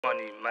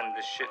Money, man,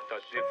 the shit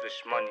that do for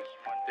this money.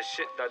 The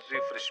shit that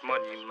do for this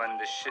money, man,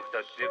 the shit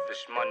that do for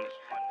this money.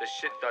 The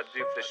shit that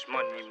do for this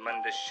money, man,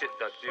 the shit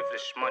that do for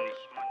this money.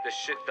 The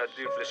shit that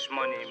do for this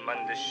money,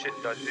 man, the shit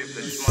that do for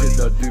this money.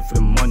 The shit that do for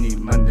the money,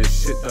 man, the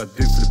shit that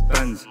do for the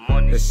bands.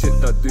 The shit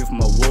that do for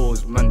my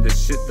walls, man, the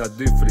shit that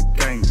do for the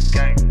gang.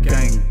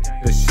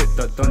 The shit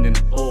that done in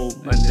O,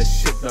 man, the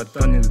shit that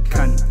done in the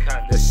can.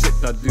 The shit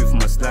that do for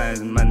my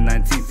slides, man,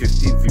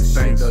 1915 free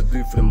bangs. That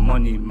do for the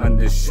money, man,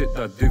 the shit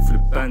that do for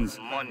the bands.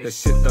 The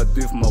shit that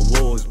do for my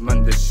walls,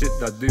 man, the shit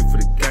that do for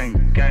the gang.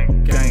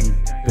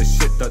 The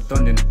shit that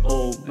done in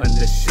O, man,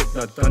 the shit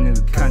that done in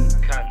the can.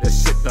 The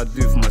shit that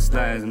do for my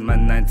slides,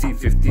 man,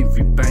 1915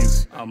 free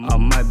bangs. I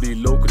might be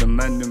local to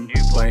man them,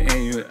 but I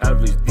ain't your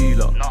average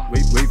dealer.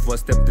 Wait for I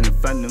stepped in the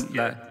phantom,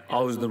 like I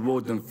was the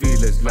road and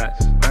feelers. Like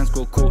banks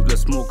got cold with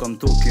smoke, I'm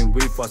talking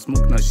wait for I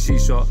smoke, not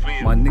shisha.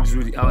 My niggas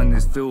really out in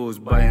his fields,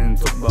 buying and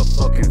talk about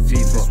fucking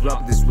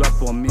FIFA. This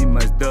rap on me,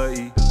 man's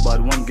dirty, but I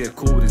won't get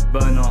caught with this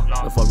burner.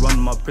 If I run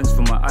my prints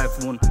from my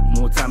iPhone,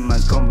 more time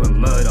man's come with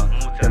murder.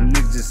 Them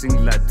niggas just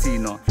sing like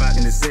Tina,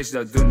 in the station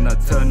that doing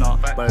that turn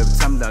up. By the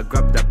time that I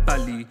grab that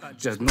belly,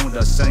 just know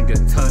that sign get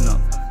turn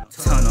up.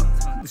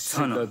 The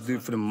shit that do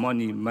for the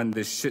money, man,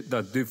 the shit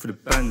that do for the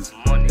bands.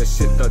 The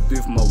shit that do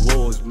for my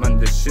walls, man,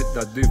 the shit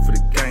that do for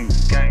the gang.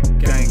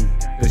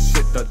 The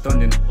shit that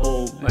done in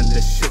O, man, the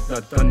shit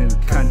that done in the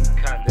can.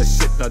 The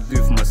shit that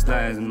do for my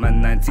slides,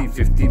 man,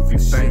 1915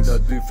 free bangs.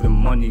 That do for the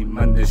money,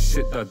 man, the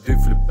shit that do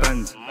for the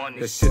bands.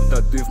 The shit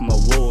that do for my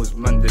walls,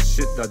 man, the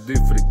shit that do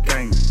for the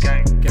gang.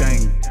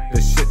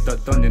 The shit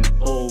that done in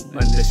O,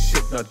 man, the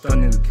shit that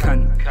done in the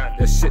can.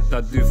 The shit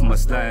that do for my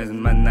slides,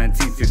 man,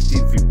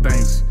 1915 free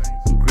bangs.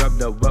 Grab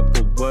that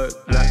weapon, work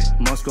like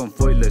mask on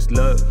foil, let's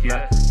lurk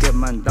like get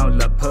man down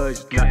like purge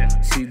like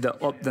see the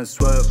up then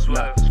swerve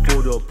like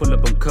four door pull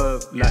up on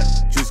curve like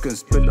juice can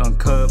spill on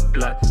curb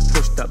like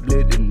push that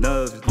blade in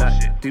nerves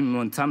like demon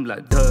on time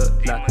like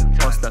dirt like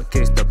pass that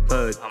case the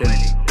bird then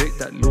break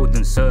that load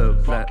and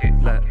serve like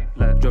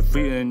you're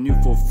free and you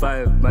for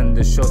 5 man,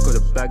 the shot got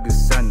a bag of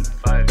sand.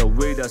 The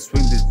way that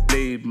swing this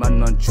blade,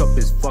 man, on chop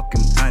his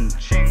fucking hand.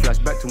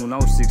 Flashback to when I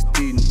was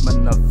 16,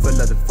 man, I felt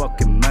like the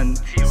fucking man.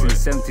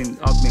 Since 17,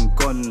 I've been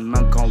gone,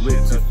 man, can't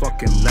wait to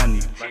fucking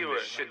land. The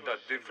shit that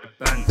do for the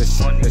band.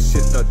 The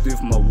shit that do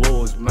for my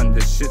walls, man,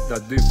 the shit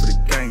that do for the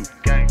gang.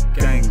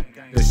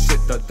 The shit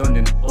that done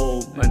in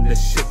O, man, the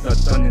shit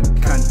that done in the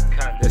can.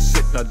 The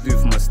shit that do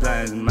for my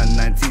slides, man,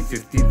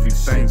 1915 free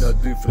bangs.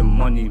 That do for the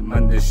money,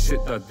 man, the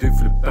shit that do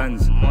for the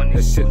bands.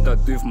 The shit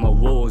that do for my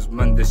walls,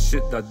 man, the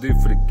shit that do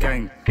for the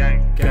gang.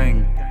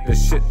 The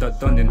shit that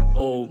done in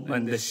O,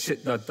 man, the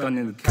shit that done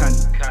in the can.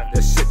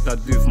 The shit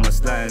that do for my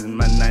slides,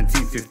 man,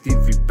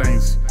 1915 free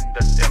bangs.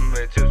 That's them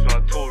tips when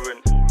I'm touring.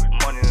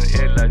 Money in the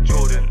air like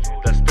Jordan.